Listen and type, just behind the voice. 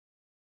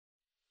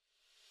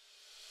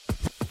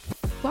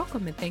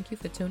Welcome and thank you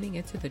for tuning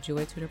into the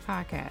Joy Tutor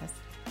Podcast.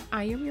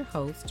 I am your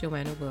host,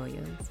 Joanna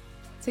Williams.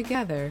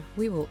 Together,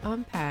 we will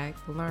unpack,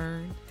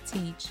 learn,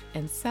 teach,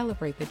 and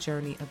celebrate the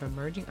journey of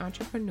emerging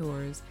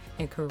entrepreneurs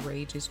and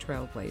courageous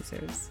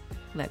trailblazers.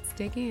 Let's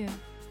dig in.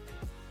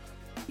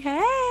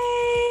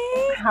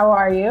 Hey! How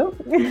are you?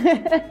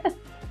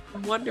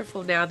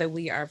 Wonderful now that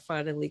we are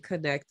finally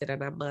connected.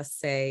 And I must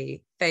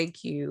say,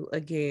 thank you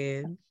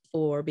again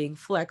for being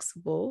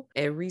flexible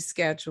and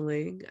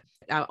rescheduling.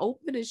 I'll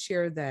open and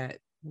share that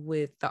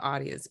with the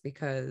audience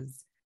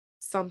because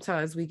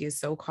sometimes we get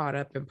so caught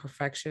up in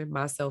perfection,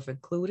 myself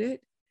included,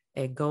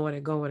 and going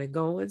and going and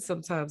going.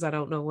 Sometimes I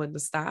don't know when to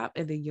stop,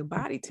 and then your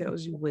body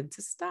tells you when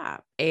to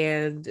stop.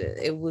 And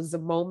it was a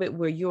moment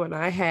where you and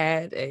I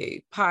had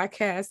a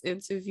podcast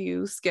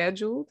interview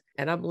scheduled,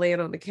 and I'm laying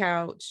on the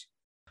couch,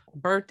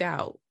 burnt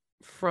out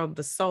from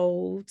the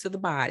soul to the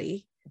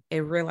body,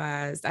 and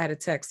realized I had a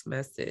text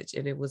message,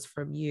 and it was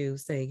from you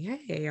saying,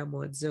 "Hey, I'm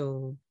on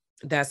Zoom."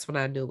 That's when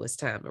I knew it was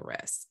time to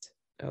rest.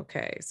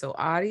 Okay, so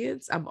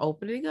audience, I'm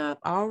opening up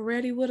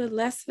already with a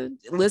lesson.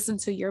 Listen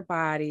to your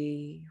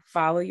body,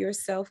 follow your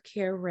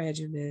self-care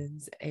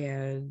regimens,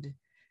 and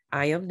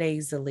I am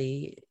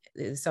nasally.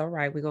 It's all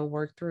right, we're going to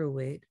work through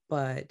it,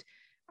 but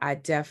I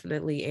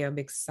definitely am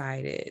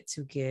excited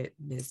to get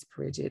Miss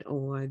Bridget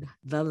on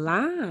the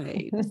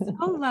line.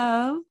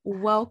 Hello,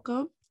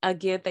 welcome.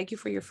 Again, thank you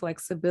for your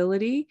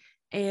flexibility,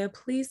 and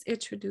please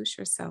introduce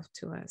yourself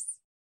to us.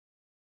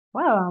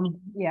 Well,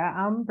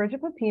 I'm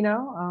Bridget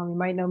Papino. You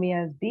might know me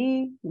as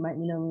B. You might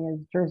know me as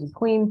Jersey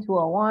Queen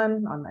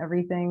 201 on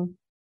everything.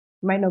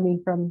 You might know me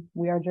from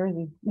We Are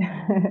Jersey.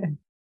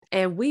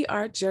 And We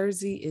Are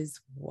Jersey is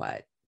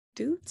what?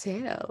 Do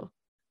tell.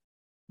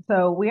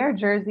 So We Are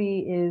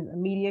Jersey is a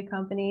media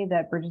company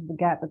that bridges the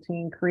gap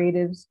between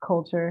creatives,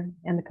 culture,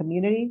 and the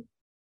community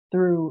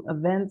through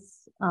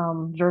events,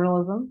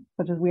 journalism,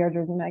 such as We Are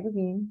Jersey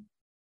magazine,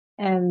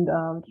 and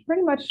just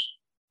pretty much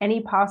any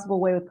possible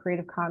way with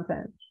creative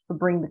content to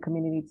bring the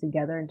community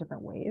together in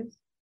different ways,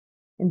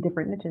 in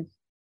different niches.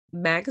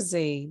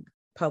 Magazine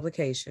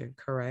publication,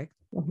 correct?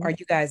 Mm-hmm. Are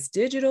you guys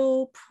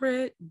digital,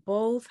 print,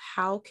 both?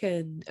 How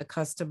can a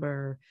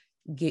customer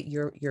get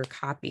your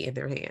copy in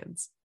their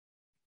hands?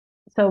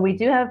 So we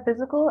do have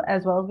physical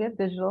as well as we have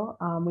digital.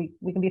 We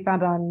can be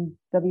found on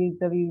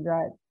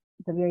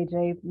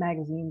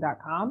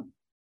www.wajmagazine.com.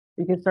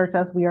 You can search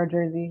us, We Are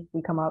Jersey,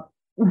 we come up.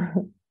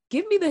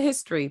 Give me the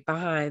history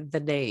behind the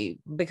name,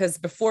 because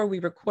before we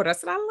record, I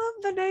said, I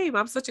love the name.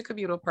 I'm such a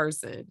communal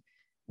person.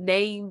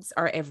 Names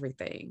are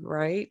everything,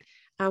 right?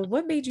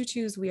 What made you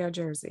choose We Are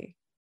Jersey?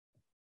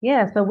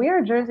 Yeah, so We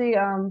Are Jersey,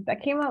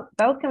 that came up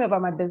by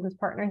my business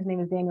partner. His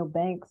name is Daniel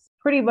Banks.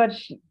 Pretty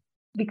much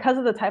because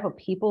of the type of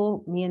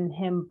people me and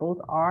him both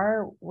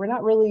are, we're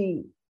not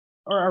really,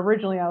 or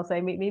originally I'll say,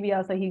 maybe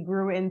I'll say he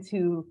grew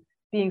into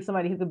being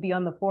somebody who could be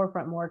on the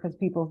forefront more because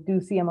people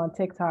do see him on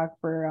TikTok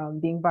for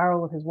being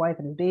viral with his wife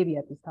and his baby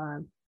at this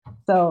time.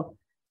 So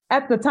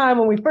at the time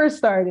when we first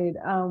started,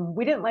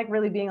 we didn't like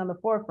really being on the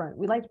forefront.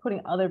 We liked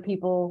putting other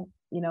people,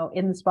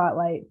 in the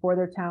spotlight for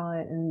their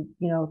talent and,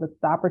 the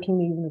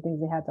opportunities and the things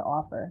they had to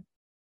offer.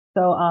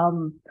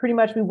 So pretty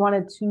much we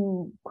wanted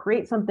to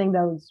create something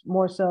that was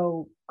more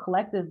so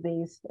collective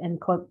based and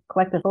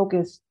collective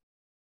focused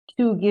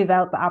to give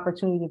out the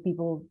opportunity that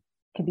people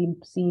can be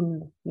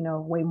seen,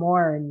 way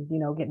more and,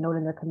 get noted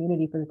in their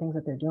community for the things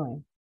that they're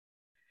doing.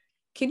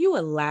 Can you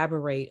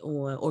elaborate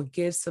on or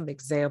give some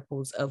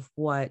examples of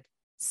what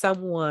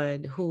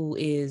someone who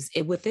is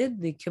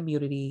within the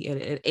community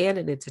and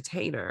an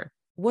entertainer,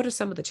 what are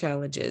some of the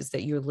challenges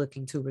that you're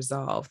looking to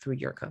resolve through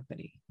your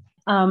company?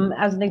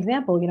 As an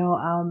example,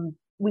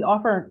 we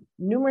offer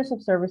numerous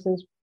of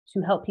services to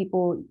help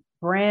people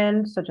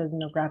brand, such as,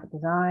 graphic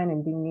design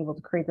and being able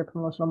to create their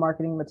promotional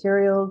marketing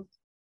materials,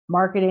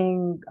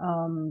 marketing,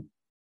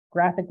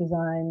 graphic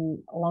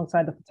design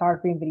alongside the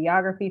photography and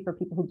videography for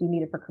people who do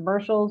need it for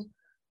commercials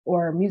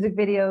or music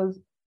videos.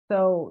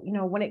 So,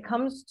 when it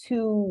comes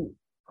to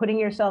putting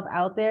yourself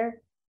out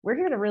there, we're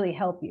here to really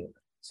help you.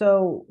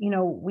 So,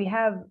 we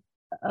have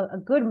a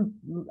good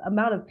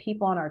amount of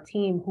people on our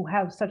team who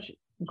have such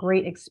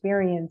great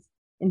experience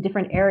in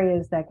different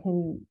areas that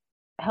can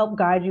help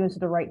guide you into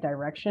the right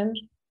direction.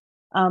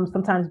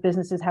 Sometimes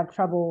businesses have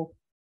trouble,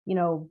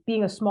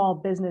 being a small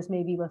business,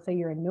 maybe let's say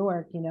you're in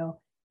Newark,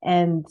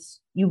 and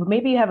you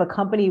maybe have a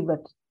company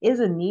that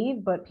is a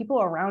need, but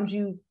people around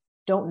you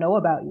don't know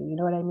about you. You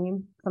know what I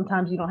mean?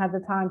 Sometimes you don't have the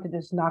time to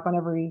just knock on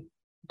every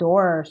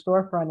door or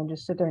storefront and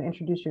just sit there and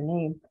introduce your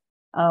name.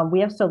 We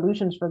have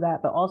solutions for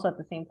that, but also at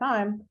the same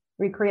time,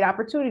 we create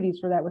opportunities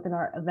for that within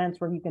our events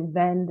where you can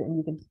vend and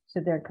you can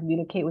sit there and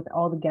communicate with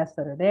all the guests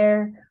that are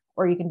there,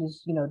 or you can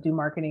just, do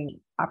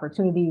marketing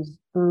opportunities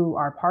through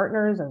our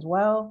partners as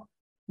well.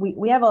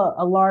 We have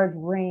a large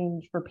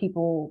range for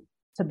people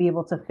to be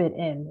able to fit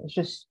in. It's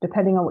just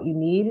depending on what you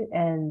need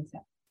and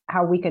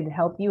how we can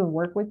help you and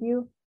work with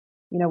you,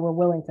 we're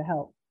willing to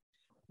help.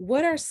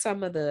 What are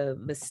some of the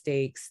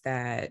mistakes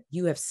that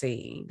you have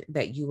seen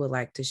that you would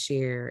like to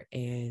share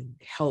and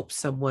help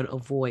someone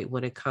avoid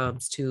when it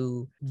comes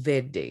to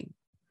vending?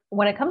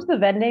 When it comes to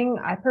vending,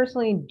 I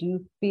personally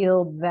do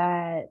feel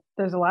that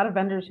there's a lot of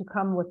vendors who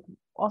come with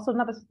also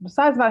not,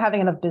 besides not having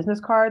enough business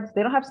cards,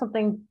 they don't have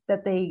something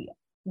that they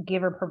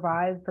give or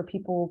provide for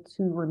people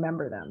to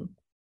remember them.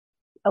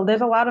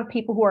 There's a lot of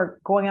people who are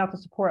going out to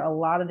support a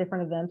lot of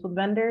different events with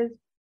vendors,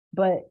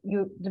 but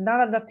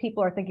not enough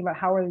people are thinking about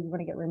how are you going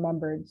to get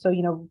remembered. So,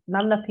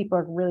 not enough people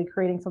are really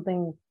creating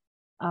something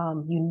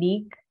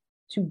unique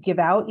to give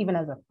out, even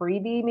as a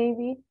freebie,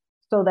 maybe,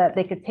 so that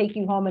they could take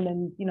you home. And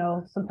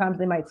then, sometimes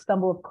they might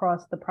stumble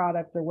across the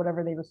product or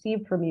whatever they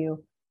received from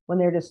you when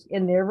they're just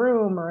in their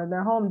room or in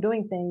their home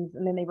doing things.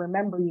 And then they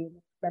remember you,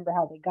 remember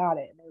how they got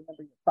it, and they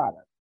remember your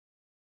product.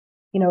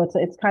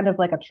 It's kind of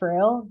like a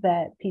trail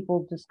that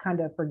people just kind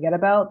of forget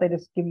about. They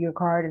just give you a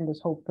card and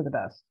just hope for the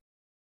best.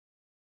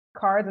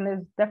 Cards, and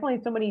there's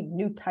definitely so many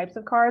new types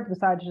of cards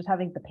besides just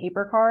having the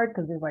paper card,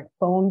 because there's like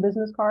phone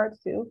business cards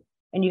too,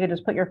 and you can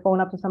just put your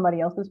phone up to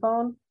somebody else's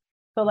phone.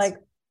 So like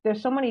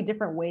there's so many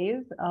different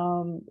ways.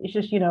 It's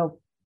just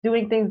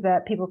doing things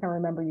that people can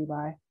remember you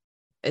by.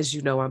 As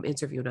you know, I'm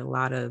interviewing a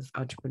lot of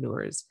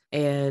entrepreneurs,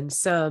 and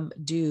some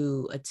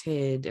do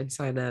attend and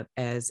sign up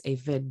as a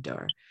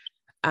vendor.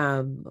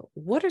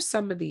 What are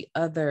some of the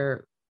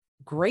other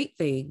great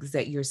things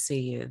that you're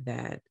seeing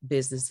that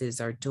businesses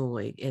are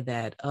doing and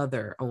that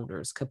other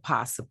owners could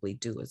possibly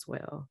do as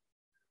well?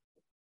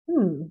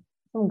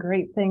 Some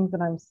great things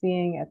that I'm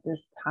seeing at this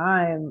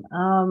time.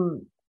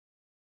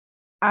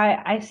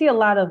 I see a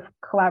lot of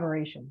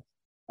collaborations,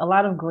 a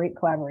lot of great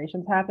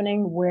collaborations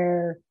happening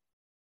where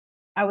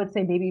I would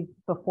say maybe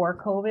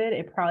before COVID,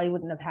 it probably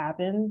wouldn't have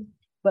happened,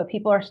 but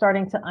people are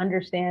starting to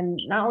understand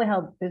not only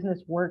how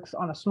business works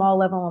on a small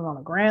level and on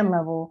a grand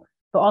level,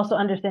 but also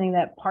understanding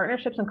that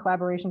partnerships and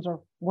collaborations are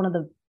one of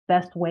the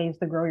best ways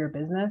to grow your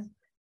business.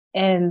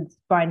 And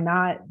by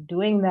not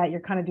doing that, you're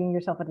kind of doing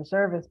yourself a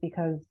disservice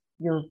because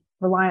you're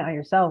reliant on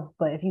yourself.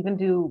 But if you can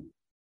do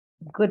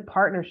good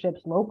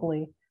partnerships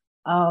locally,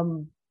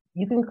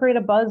 you can create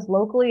a buzz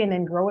locally and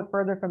then grow it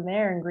further from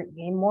there and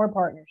gain more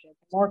partnerships,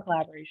 more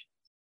collaborations,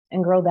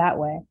 and grow that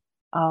way.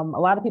 A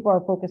lot of people are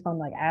focused on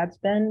like ad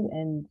spend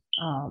and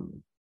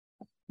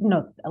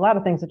a lot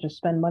of things that just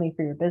spend money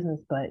for your business,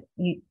 but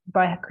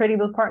by creating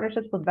those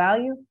partnerships with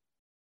value,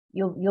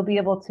 you'll be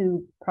able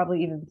to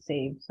probably even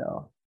save.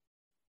 So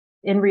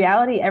in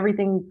reality,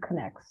 everything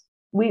connects.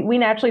 We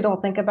naturally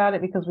don't think about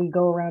it because we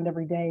go around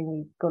every day.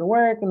 We go to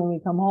work and then we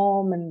come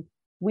home and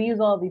we use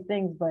all these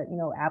things, but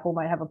Apple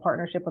might have a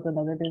partnership with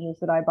another business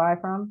that I buy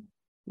from,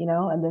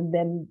 and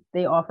then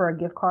they offer a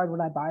gift card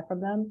when I buy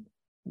from them.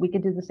 We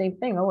could do the same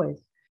thing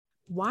always.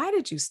 Why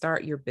did you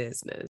start your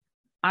business?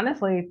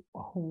 Honestly,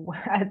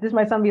 this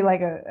might sound be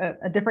like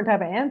a different type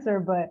of answer,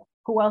 but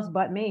who else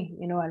but me,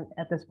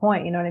 at this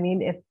point, you know what I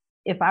mean?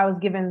 If I was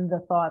given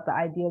the thought, the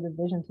idea, the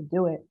vision to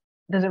do it,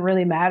 does it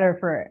really matter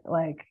for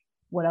like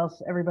what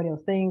else everybody else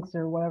thinks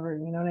or whatever,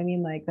 you know what I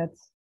mean? Like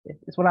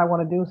it's what I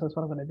want to do, so it's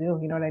what I'm going to do.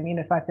 You know what I mean?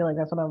 If I feel like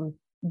that's what I'm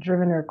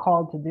driven or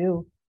called to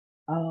do,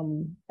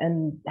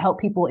 and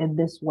help people in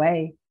this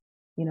way,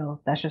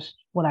 that's just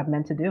what I've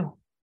meant to do.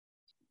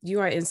 You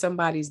are in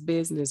somebody's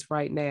business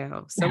right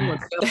now. Someone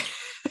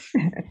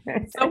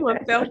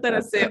felt that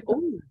and said,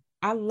 "Oh,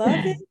 I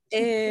love it."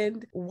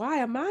 And why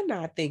am I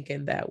not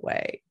thinking that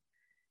way?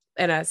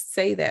 And I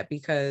say that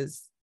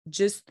because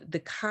just the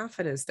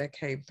confidence that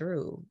came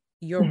through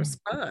your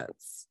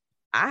response.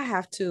 We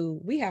have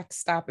to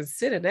stop and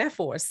sit in that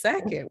for a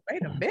second.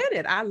 Wait a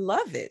minute. I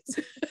love it.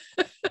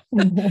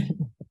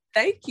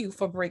 Thank you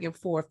for bringing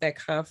forth that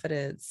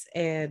confidence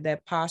and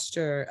that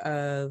posture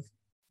of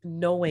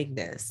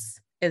knowingness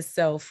and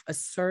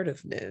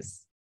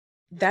self-assertiveness.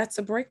 That's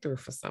a breakthrough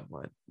for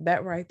someone,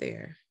 that right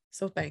there.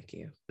 So thank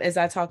you. As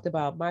I talked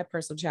about my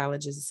personal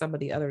challenges and some of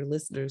the other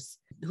listeners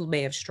who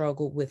may have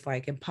struggled with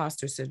like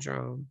imposter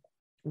syndrome,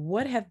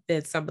 what have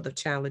been some of the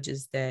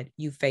challenges that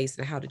you faced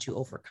and how did you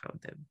overcome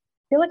them?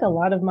 I feel like a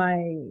lot of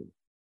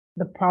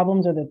the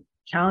problems or the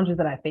challenges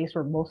that I faced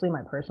were mostly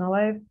my personal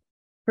life.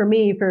 For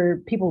me,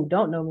 for people who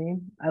don't know me,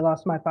 I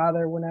lost my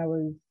father when I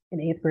was in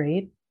 8th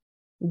grade.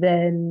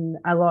 Then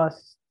I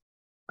lost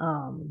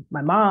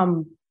my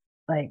mom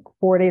like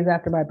 4 days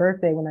after my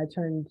birthday when I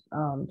turned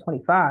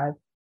 25.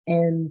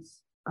 And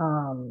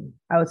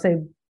I would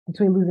say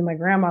between losing my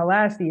grandma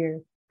last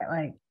year,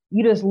 like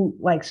you just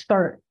like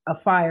start a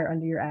fire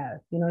under your ass.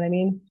 You know what I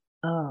mean?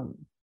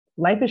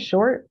 Life is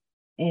short,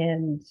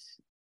 and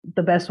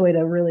the best way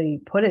to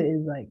really put it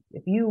is like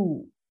if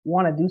you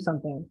want to do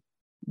something,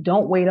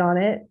 don't wait on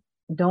it.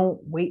 Don't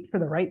wait for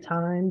the right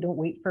time. Don't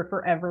wait for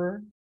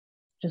forever.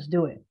 Just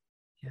do it.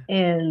 Yeah.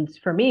 And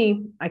for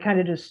me, I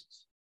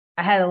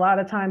had a lot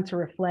of time to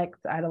reflect.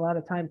 I had a lot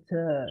of time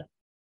to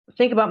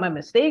think about my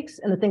mistakes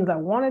and the things I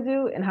want to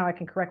do and how I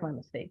can correct my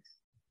mistakes.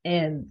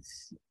 And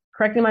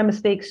correcting my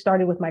mistakes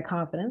started with my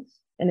confidence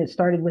and it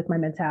started with my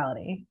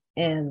mentality.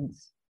 And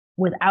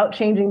without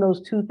changing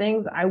those two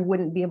things, I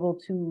wouldn't be able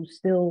to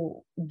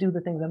still do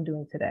the things I'm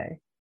doing today.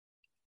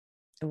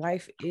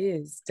 Life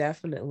is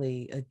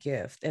definitely a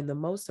gift. And the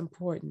most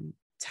important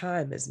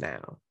time is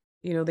now.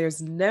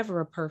 There's never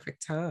a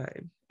perfect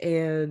time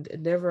and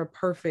never a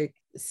perfect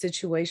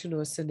situation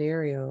or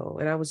scenario.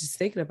 And I was just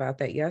thinking about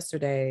that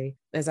yesterday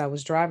as I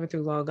was driving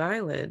through Long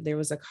Island. There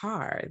was a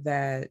car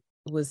that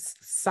was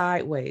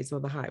sideways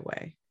on the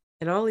highway,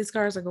 and all these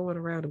cars are going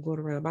around and going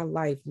around. My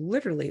life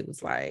literally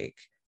was like,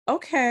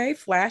 okay,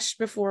 flashed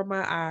before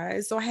my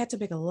eyes. So I had to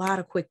make a lot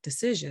of quick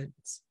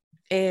decisions.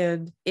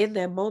 And in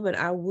that moment,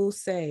 I will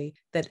say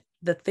that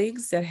the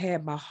things that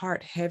had my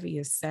heart heavy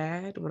and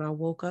sad when I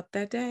woke up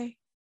that day,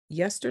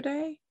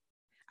 yesterday,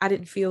 I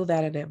didn't feel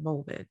that in that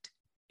moment.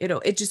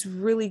 It just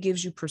really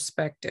gives you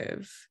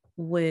perspective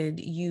when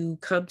you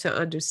come to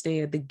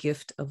understand the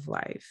gift of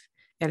life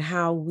and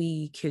how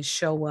we can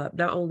show up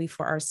not only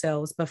for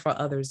ourselves, but for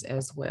others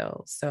as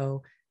well.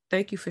 So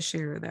thank you for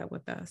sharing that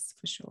with us,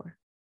 for sure.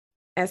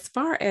 As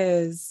far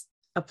as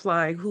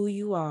applying who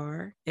you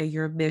are and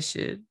your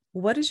mission,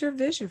 what is your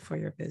vision for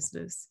your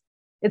business?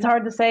 It's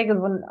hard to say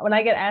because when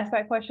I get asked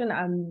that question,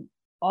 I'm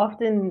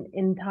often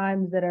in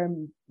times that are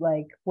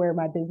like where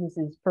my business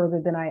is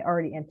further than I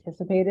already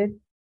anticipated.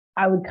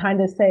 I would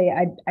kind of say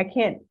I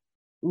can't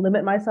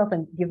limit myself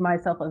and give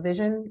myself a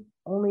vision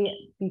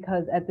only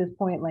because at this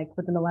point, like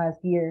within the last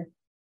year,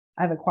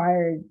 I've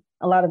acquired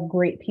a lot of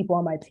great people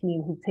on my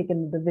team who've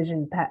taken the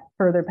vision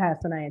further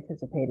past than I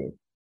anticipated.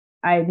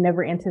 I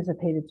never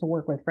anticipated to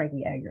work with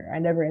Frankie Edgar. I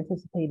never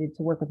anticipated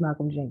to work with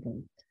Malcolm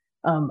Jenkins.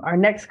 Our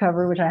next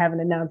cover, which I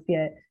haven't announced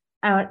yet,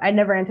 I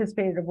never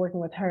anticipated of working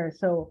with her.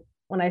 So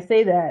when I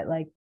say that,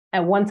 like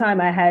at one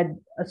time I had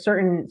a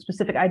certain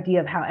specific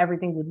idea of how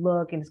everything would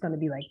look, and it's going to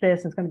be like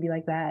this, it's going to be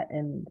like that,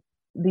 and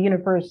the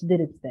universe did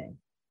its thing.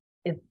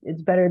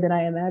 It's better than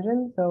I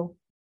imagined, so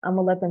I'm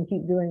gonna let them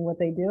keep doing what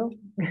they do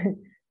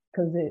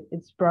because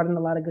it's brought in a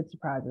lot of good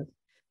surprises.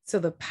 So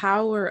the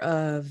power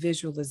of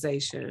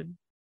visualization,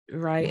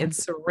 right? And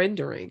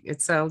surrendering,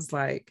 it sounds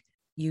like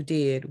you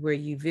did, where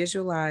you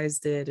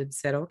visualized it and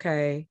said,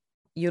 okay,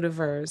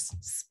 universe,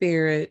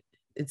 spirit,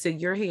 it's in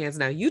your hands.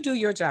 Now you do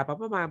your job. I'm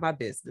gonna mind my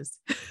business.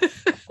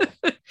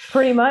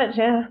 Pretty much,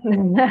 yeah.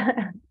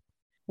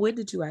 When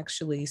did you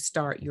actually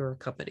start your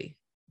company?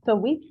 So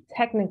we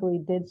technically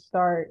did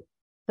start,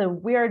 so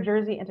we are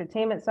Jersey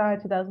Entertainment Side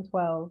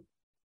 2012.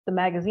 The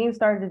magazine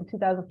started in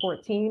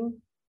 2014,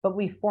 but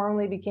we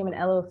formally became an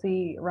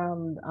LLC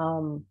around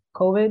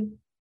COVID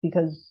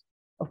because,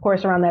 of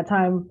course, around that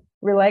time,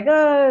 we were like,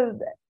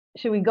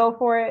 should we go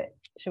for it?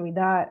 Should we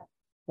not?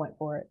 Went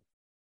for it.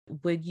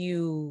 When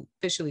you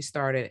officially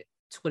started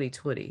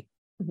 2020,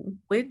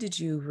 when did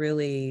you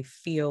really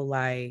feel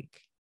like,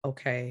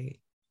 okay,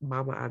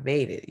 mama, I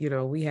made it?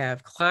 We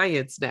have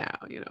clients now,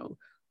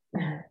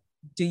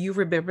 Do you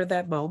remember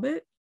that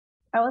moment?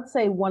 I would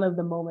say one of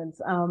the moments,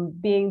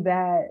 being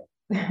that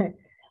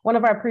one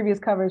of our previous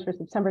covers for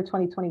September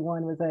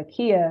 2021 was a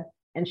Kia,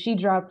 and she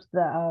dropped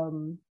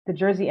the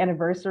Jersey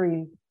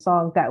anniversary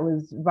song that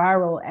was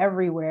viral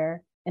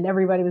everywhere, and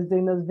everybody was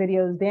doing those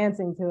videos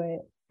dancing to it.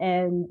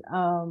 And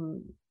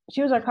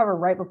she was our cover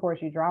right before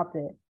she dropped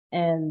it,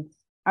 and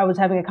I was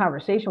having a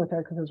conversation with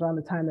her because it was around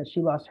the time that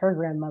she lost her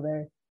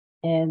grandmother,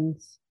 and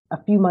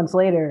a few months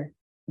later,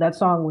 that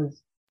song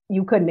was,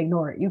 you couldn't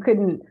ignore it. You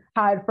couldn't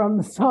hide from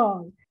the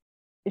song.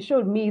 It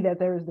showed me that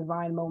there was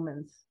divine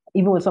moments,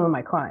 even with some of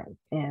my clients,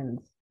 and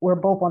we're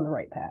both on the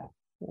right path,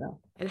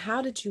 And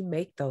how did you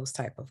make those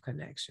type of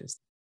connections?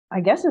 I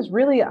guess it's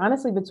really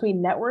honestly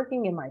between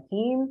networking and my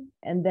team.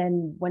 And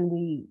then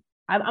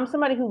I'm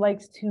somebody who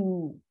likes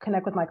to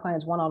connect with my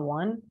clients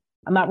one-on-one.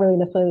 I'm not really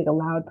necessarily a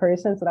loud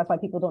person, so that's why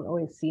people don't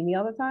always see me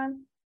all the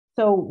time.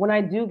 So when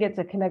I do get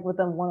to connect with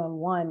them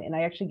one-on-one and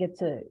I actually get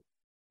to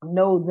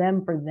know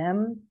them for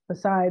them,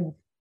 besides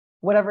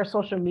whatever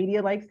social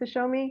media likes to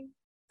show me,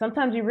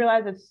 sometimes you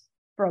realize it's,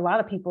 for a lot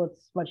of people,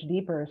 it's much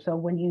deeper. So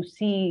when you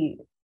see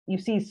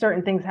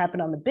certain things happen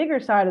on the bigger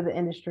side of the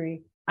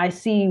industry, I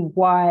see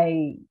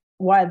why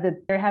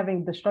they're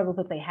having the struggles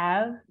that they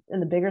have in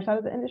the bigger side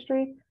of the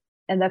industry.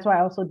 And that's why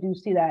I also do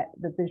see that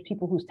there's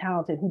people who's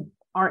talented who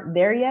aren't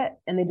there yet,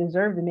 and they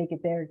deserve to make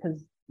it there,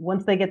 because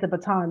once they get the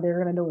baton, they're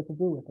going to know what to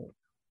do with it.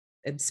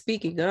 And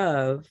speaking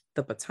of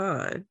the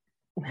baton,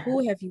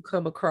 who have you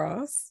come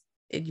across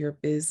in your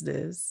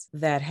business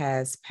that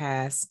has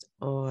passed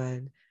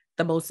on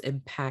the most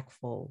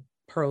impactful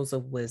pearls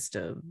of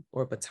wisdom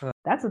or baton?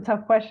 That's a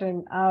tough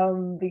question,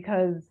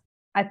 because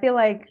I feel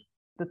like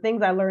the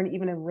things I learned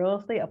even in real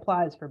estate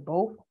applies for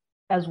both,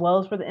 as well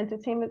as for the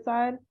entertainment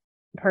side.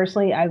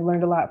 Personally, I've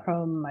learned a lot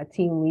from my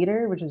team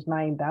leader, which is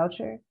Naeem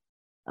Boucher.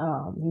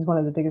 He's one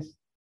of the biggest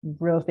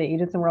real estate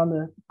agents, and we're on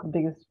the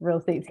biggest real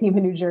estate team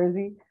in New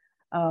Jersey,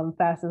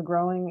 fastest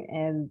growing.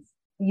 And,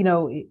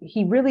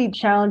 he really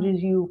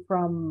challenges you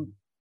from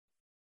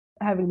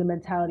having the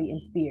mentality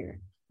in fear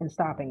and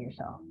stopping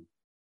yourself.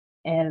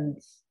 And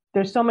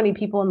there's so many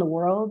people in the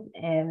world,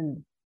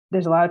 and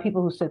there's a lot of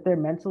people who sit there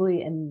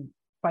mentally and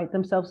fight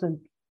themselves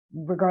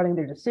regarding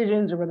their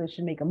decisions or whether they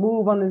should make a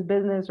move on this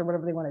business or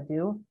whatever they want to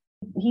do.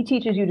 He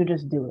teaches you to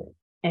just do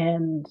it.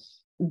 And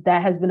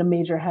that has been a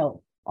major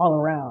help all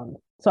around.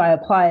 So I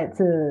apply it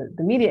to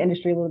the media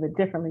industry a little bit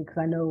differently because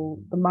I know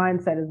the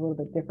mindset is a little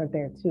bit different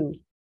there too.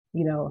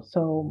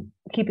 So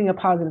keeping a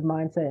positive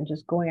mindset and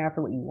just going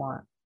after what you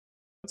want.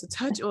 To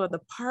touch on the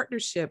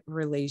partnership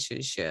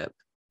relationship,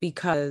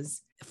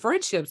 because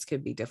friendships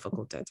can be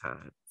difficult at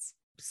times.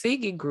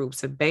 Singing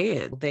groups and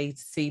bands, they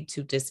seem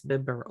to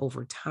dismember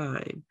over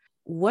time.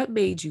 What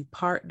made you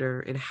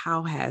partner and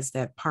how has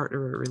that partner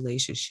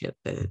relationship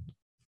been?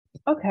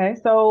 Okay,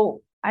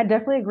 so I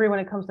definitely agree when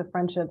it comes to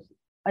friendships.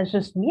 It's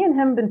just me and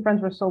him been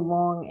friends for so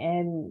long,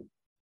 and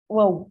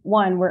well,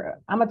 one,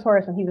 I'm a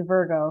Taurus and he's a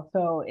Virgo,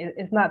 so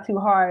it's not too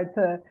hard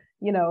to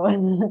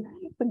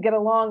to get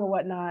along and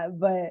whatnot.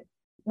 But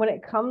when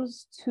it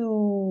comes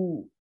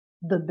to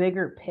the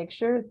bigger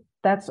picture,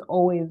 that's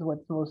always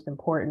what's most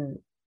important.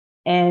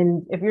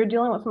 And if you're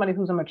dealing with somebody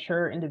who's a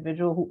mature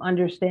individual who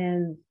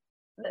understands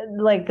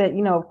like that,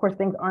 of course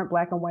things aren't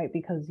black and white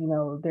because,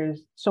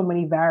 there's so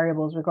many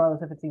variables,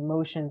 regardless if it's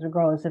emotions,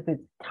 regardless if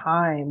it's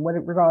time,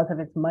 regardless if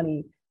it's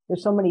money.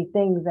 There's so many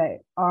things that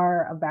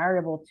are a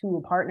variable to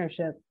a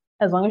partnership.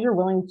 As long as you're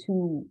willing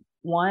to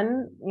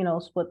one,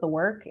 split the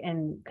work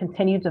and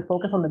continue to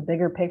focus on the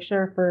bigger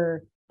picture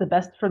for the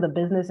best for the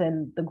business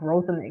and the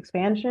growth and the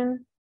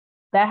expansion,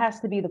 that has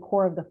to be the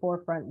core of the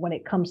forefront when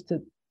it comes to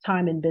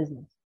time in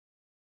business.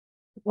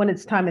 When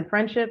it's time in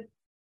friendship,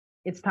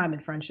 it's time in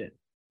friendship.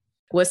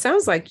 Well, it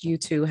sounds like you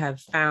two have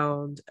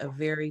found a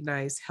very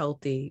nice,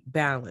 healthy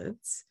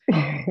balance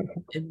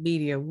in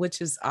medium,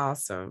 which is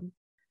awesome.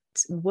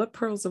 What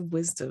pearls of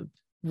wisdom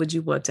would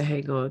you want to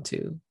hang on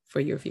to for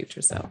your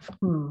future self?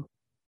 I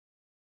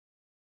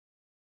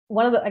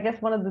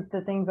guess one of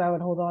the things I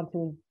would hold on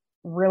to is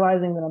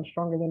realizing that I'm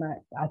stronger than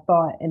I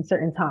thought in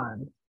certain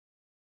times.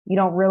 You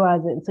don't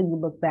realize it until you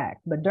look back.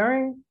 But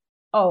during,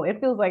 it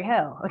feels like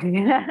hell.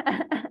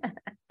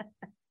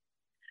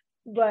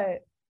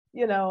 But,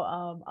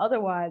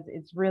 otherwise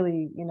it's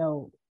really,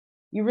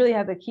 you really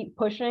have to keep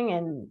pushing.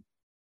 And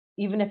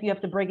even if you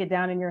have to break it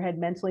down in your head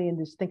mentally and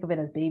just think of it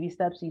as baby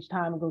steps each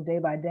time and go day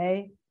by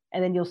day,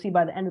 and then you'll see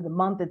by the end of the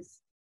month,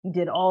 you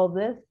did all of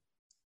this,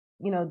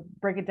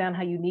 break it down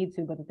how you need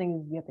to. But the thing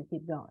is, you have to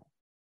keep going.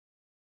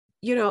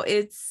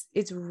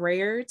 It's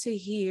rare to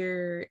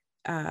hear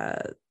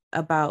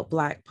about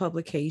Black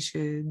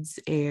publications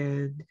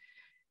and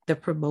the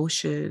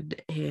promotion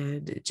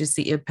and just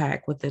the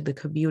impact within the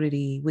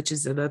community, which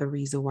is another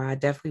reason why I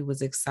definitely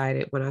was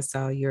excited when I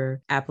saw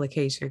your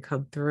application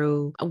come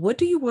through. What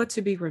do you want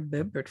to be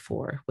remembered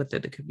for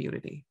within the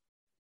community?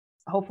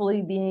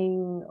 Hopefully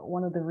being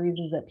one of the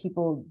reasons that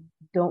people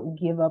don't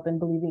give up in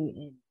believing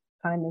in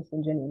kindness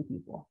and genuine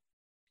people.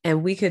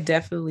 And we could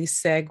definitely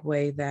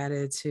segue that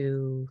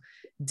into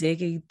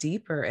digging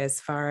deeper as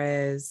far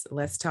as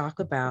let's talk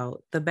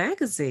about the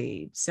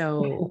magazine.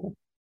 So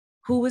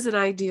who is an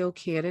ideal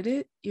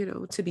candidate,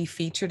 to be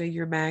featured in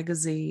your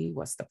magazine?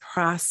 What's the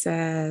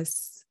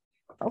process?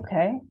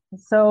 Okay.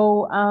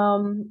 So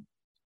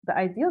the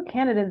ideal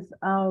candidates,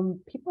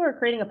 people are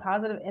creating a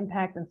positive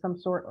impact in some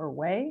sort or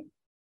way.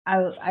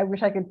 I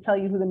wish I could tell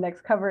you who the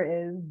next cover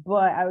is,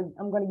 but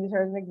I'm going to use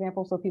her as an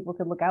example so people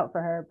could look out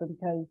for her, but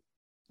because,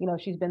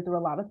 she's been through a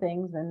lot of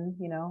things and,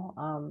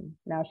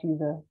 now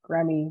she's a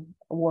Grammy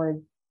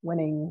Award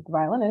winning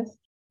violinist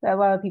that a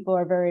lot of people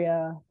are very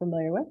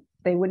familiar with.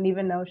 They wouldn't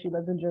even know she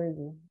lives in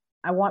Jersey.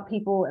 I want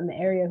people in the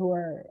area who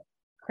are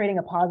creating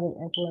a positive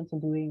influence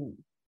and doing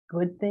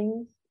good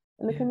things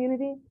in the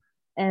community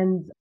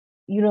and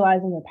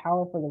utilizing their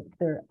power for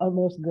their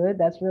utmost good.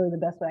 That's really the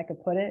best way I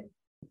could put it.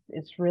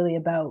 It's really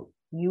about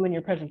you and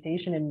your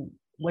presentation and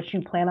what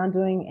you plan on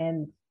doing.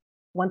 And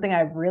one thing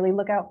I really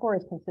look out for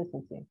is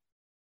consistency.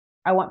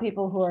 I want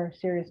people who are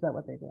serious about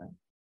what they're doing.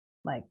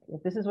 Like,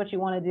 if this is what you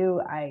want to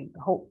do, I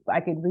hope I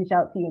could reach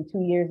out to you in 2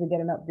 years and get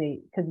an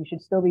update because you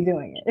should still be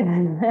doing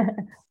it.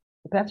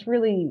 That's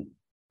really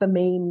the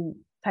main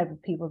type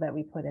of people that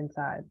we put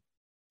inside.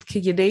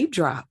 Can you name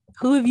drop?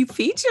 Who have you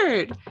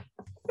featured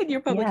in your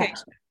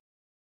publication?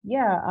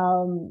 Yeah.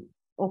 Well,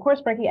 of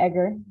course, Frankie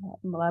Edgar.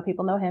 A lot of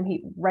people know him.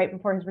 He right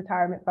before his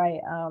retirement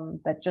fight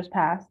that just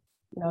passed.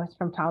 It's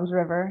from Tom's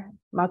River.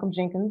 Malcolm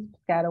Jenkins,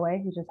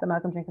 Piscataway, who's just the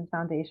Malcolm Jenkins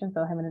Foundation.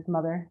 So him and his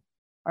mother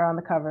are on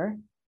the cover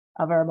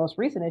of our most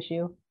recent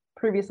issue.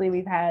 Previously,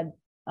 we've had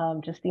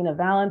Justina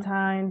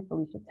Valentine,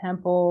 Felicia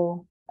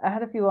Temple. I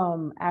had a few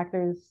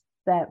actors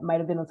that might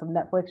have been on some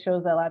Netflix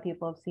shows that a lot of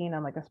people have seen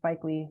on like a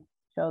Spike Lee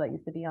show that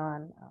used to be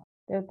on.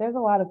 There's a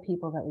lot of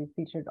people that we've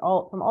featured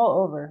from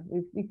all over.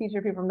 We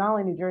featured people from not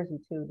only New Jersey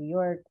to New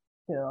York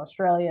to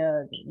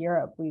Australia,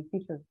 Europe. We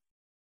featured.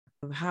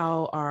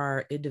 How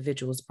are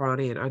individuals brought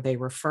in? Are they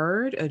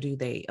referred or do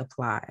they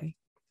apply?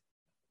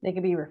 They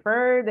could be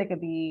referred. They could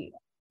be,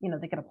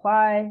 they could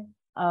apply.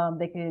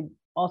 They could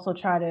also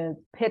try to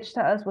pitch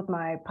to us with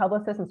my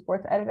publicist and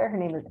sports editor. Her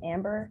name is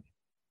Amber.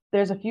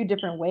 There's a few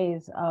different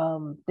ways.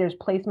 There's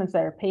placements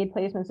that are paid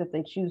placements if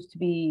they choose to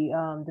be,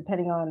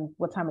 depending on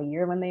what time of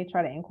year when they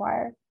try to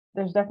inquire.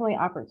 There's definitely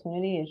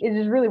opportunity. It's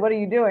just really, what are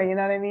you doing? You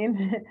know what I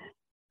mean?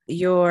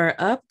 Your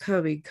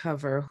upcoming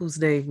cover, whose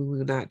name we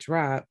will not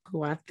drop,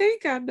 who I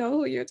think I know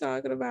who you're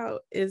talking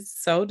about, is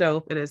so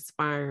dope and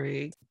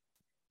inspiring.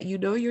 You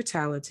know you're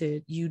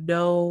talented, you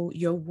know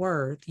your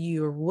worth,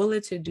 you're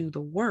willing to do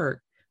the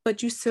work,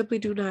 but you simply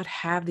do not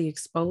have the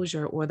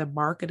exposure or the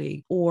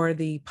marketing or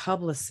the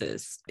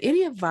publicist.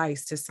 Any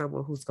advice to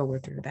someone who's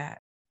going through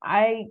that?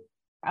 I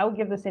I would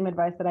give the same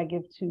advice that I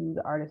give to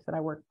the artists that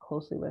I work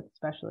closely with,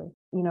 especially.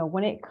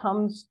 When it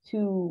comes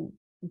to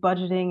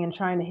budgeting and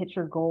trying to hit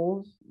your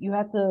goals, you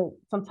have to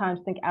sometimes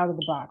think out of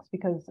the box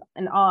because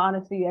in all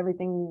honesty,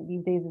 everything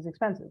these days is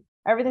expensive.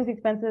 Everything's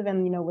expensive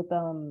and with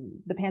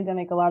the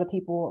pandemic, a lot of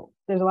people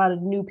there's a lot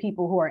of new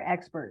people who are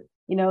experts,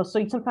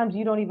 so sometimes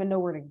you don't even know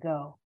where to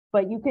go.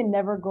 But you can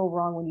never go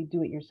wrong when you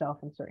do it yourself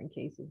in certain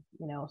cases.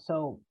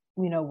 So,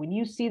 when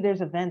you see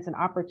there's events and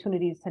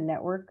opportunities to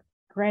network.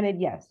 Granted,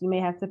 yes, you may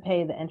have to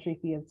pay the entry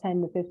fee of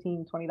 10 to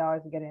 15,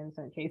 $20 to get in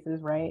certain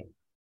cases, right?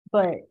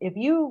 But if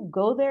you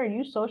go there,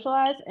 you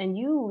socialize, and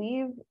you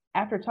leave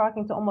after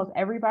talking to almost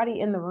everybody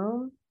in the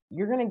room,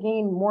 you're going to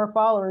gain more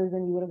followers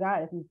than you would have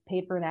got if you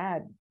paid for an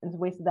ad and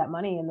wasted that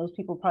money. And those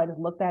people probably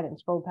just looked at it and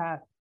scrolled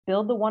past.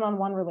 Build the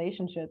one-on-one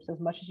relationships as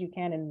much as you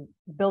can and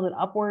build it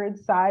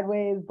upwards,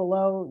 sideways,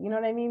 below. You know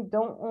what I mean?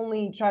 Don't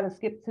only try to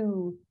skip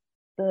to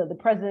the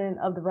president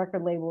of the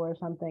record label or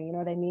something. You know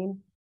what I mean?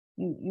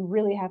 You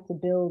really have to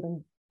build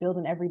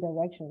in every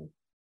direction,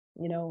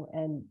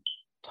 and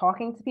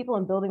talking to people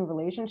and building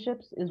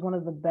relationships is one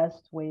of the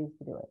best ways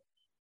to do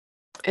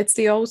it. It's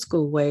the old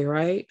school way,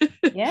 right?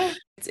 Yeah.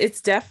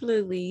 It's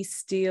definitely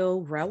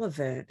still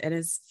relevant and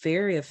it's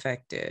very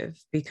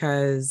effective,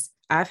 because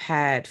I've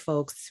had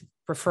folks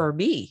prefer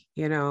me,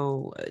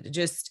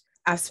 just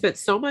I've spent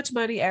so much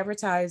money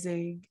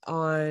advertising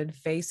on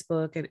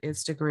Facebook and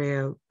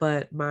Instagram,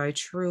 but my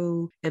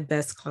true and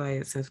best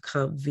clients have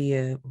come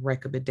via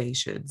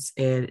recommendations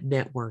and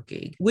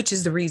networking, which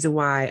is the reason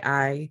why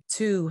I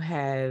too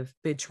have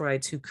been trying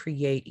to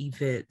create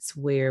events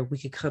where we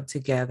could come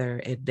together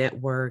and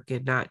network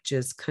and not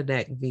just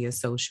connect via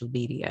social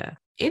media.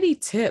 Any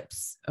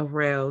tips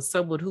around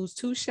someone who's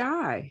too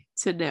shy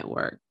to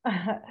network?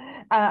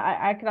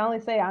 I can only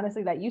say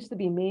honestly that used to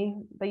be me.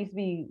 That used to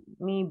be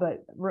me,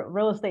 but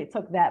real estate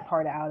took that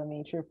part out of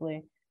me.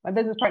 Truthfully, my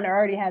business partner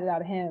already had it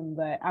out of him,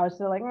 but I was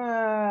still like,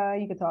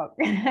 you could talk.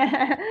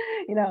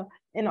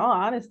 In all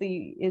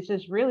honesty, it's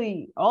just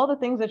really all the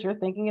things that you're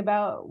thinking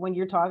about when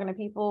you're talking to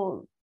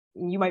people.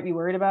 You might be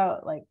worried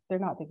about, like, they're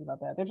not thinking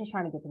about that. They're just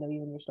trying to get to know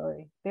you and your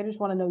story. They just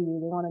want to know you.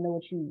 They want to know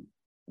what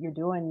you're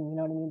doing. You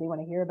know what I mean? They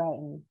want to hear about it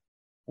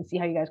and see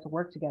how you guys could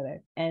work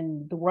together.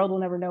 And the world will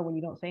never know when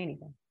you don't say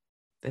anything.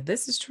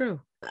 This is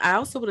true. I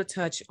also want to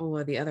touch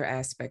on the other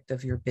aspect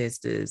of your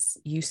business.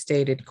 You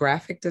stated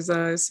graphic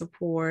design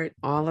support,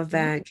 all of Mhm.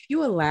 that. Can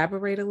you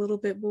elaborate a little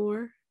bit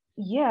more?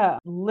 Yeah,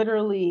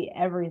 literally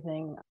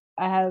everything.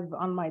 I have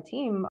on my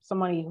team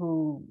somebody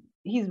who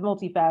he's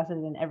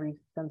multifaceted in every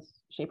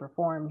sense, shape, or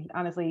form.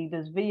 Honestly, he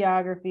does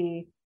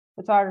videography,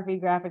 photography,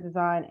 graphic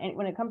design. And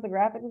when it comes to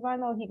graphic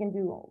design, though, he can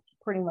do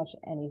pretty much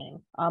anything.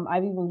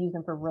 I've even used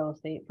him for real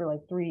estate for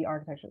like 3D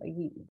architecture. Like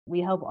we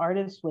help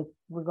artists with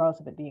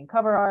regardless of it being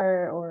cover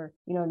art or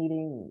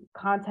needing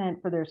content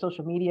for their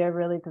social media,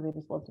 really, because they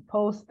just love to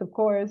post, of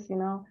course.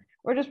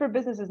 Or just for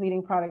businesses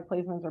needing product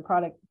placements or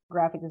product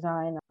graphic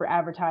design for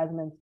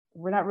advertisements.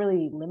 We're not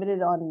really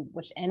limited on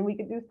which end we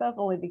could do stuff,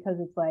 only because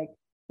it's like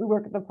we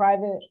work at the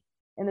private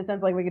in the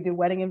sense like we could do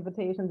wedding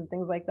invitations and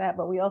things like that.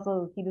 But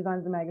he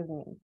designs the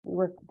magazine. We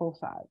work both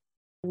sides.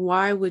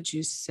 Why would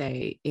you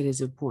say it is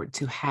important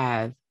to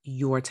have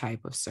your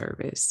type of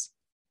service?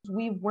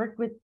 We've worked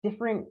with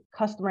different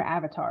customer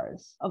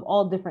avatars of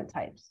all different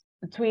types,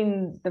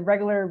 between the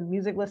regular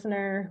music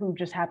listener who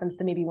just happens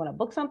to maybe want to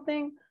book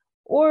something,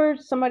 or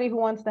somebody who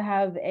wants to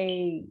have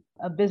a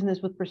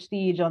business with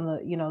prestige on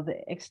the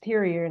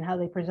exterior and how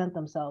they present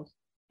themselves.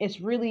 It's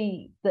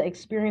really the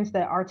experience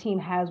that our team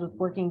has with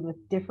working with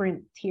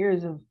different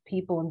tiers of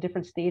people in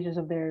different stages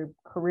of their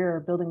career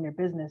or building their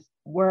business.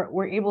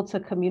 We're able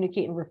to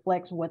communicate and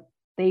reflect what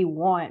they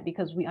want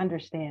because we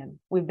understand.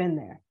 We've been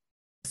there.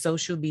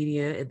 Social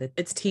media, and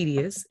it's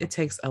tedious. It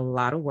takes a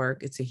lot of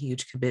work. It's a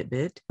huge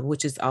commitment,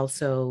 which is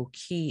also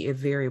key and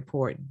very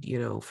important,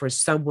 for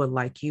someone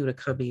like you to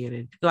come in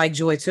and like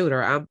Joy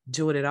Tudor, I'm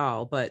doing it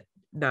all, but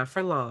not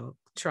for long.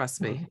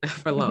 Trust me, not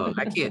for long.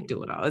 I can't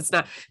do it all. It's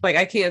not like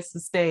I can't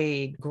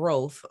sustain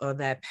growth on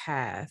that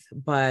path,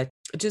 but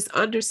just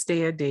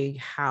understanding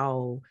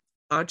how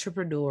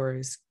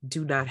entrepreneurs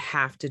do not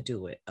have to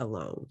do it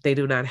alone. They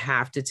do not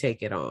have to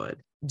take it on.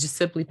 Just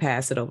simply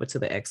pass it over to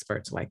the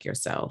experts like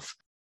yourself.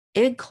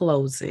 In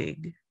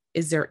closing,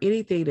 is there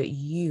anything that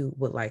you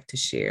would like to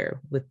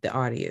share with the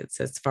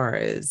audience as far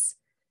as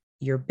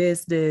your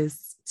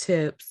business,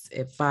 tips,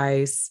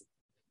 advice?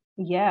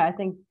 Yeah, I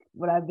think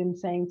what I've been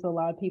saying to a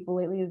lot of people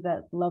lately is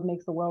that love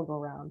makes the world go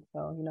round.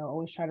 So,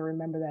 always try to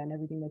remember that in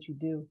everything that you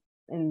do,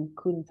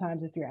 including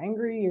times if you're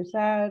angry, you're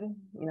sad,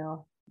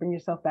 bring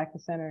yourself back to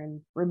center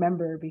and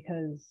remember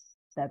because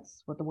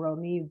that's what the world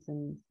needs.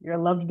 And you're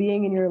a loved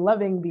being and you're a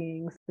loving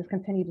being. Just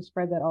continue to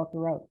spread that all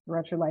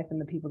throughout your life and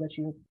the people that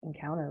you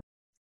encounter.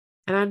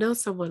 And I know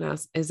someone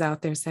else is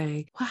out there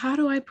saying, well, how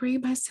do I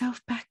bring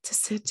myself back to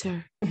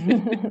center?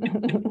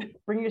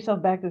 Bring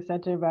yourself back to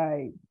center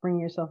by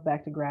bringing yourself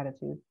back to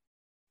gratitude.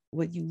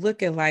 When you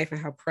look at life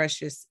and how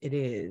precious it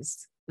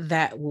is,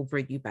 that will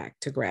bring you back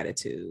to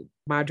gratitude.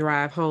 My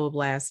drive home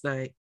last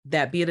night,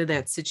 that being in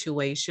that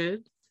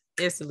situation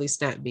instantly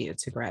snapped me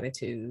into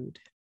gratitude.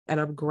 And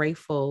I'm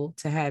grateful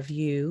to have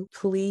you.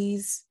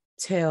 Please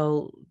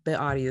tell the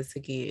audience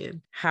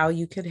again how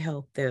you can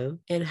help them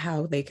and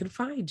how they can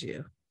find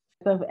you.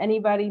 So if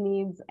anybody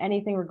needs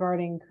anything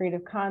regarding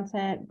creative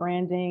content,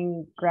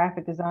 branding,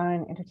 graphic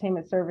design,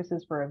 entertainment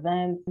services for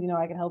events,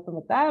 I can help them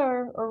with that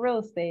or real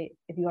estate.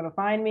 If you want to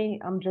find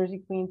me, I'm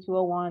Jersey Queen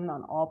 201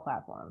 on all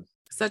platforms.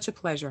 Such a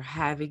pleasure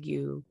having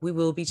you. We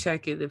will be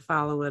checking and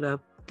following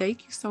up.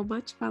 Thank you so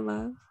much, my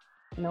love.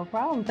 No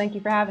problem. Thank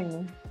you for having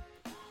me.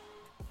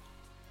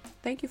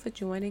 Thank you for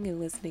joining and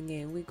listening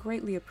in. We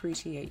greatly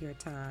appreciate your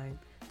time.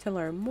 To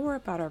learn more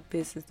about our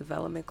business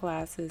development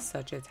classes,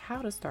 such as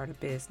how to start a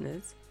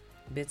business,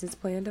 business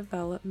plan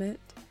development,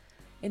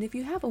 and if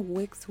you have a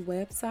Wix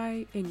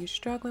website and you're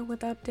struggling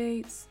with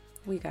updates,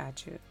 we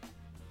got you.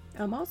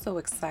 I'm also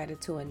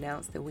excited to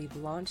announce that we've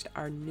launched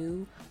our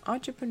new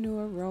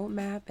Entrepreneur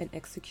Roadmap and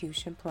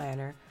Execution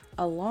Planner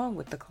along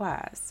with the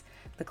class.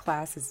 The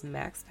class is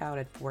maxed out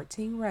at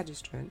 14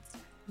 registrants,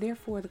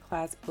 therefore the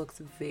class books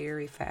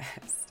very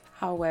fast.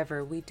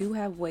 However, we do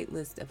have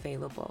waitlists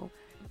available.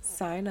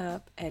 Sign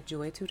up at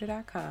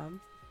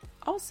joytutor.com.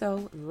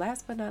 Also,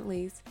 last but not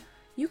least,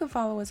 you can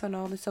follow us on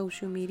all the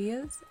social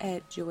medias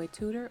at Joy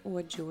Tutor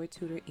or Joy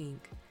Tutor Inc.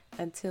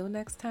 Until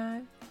next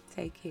time,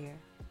 take care.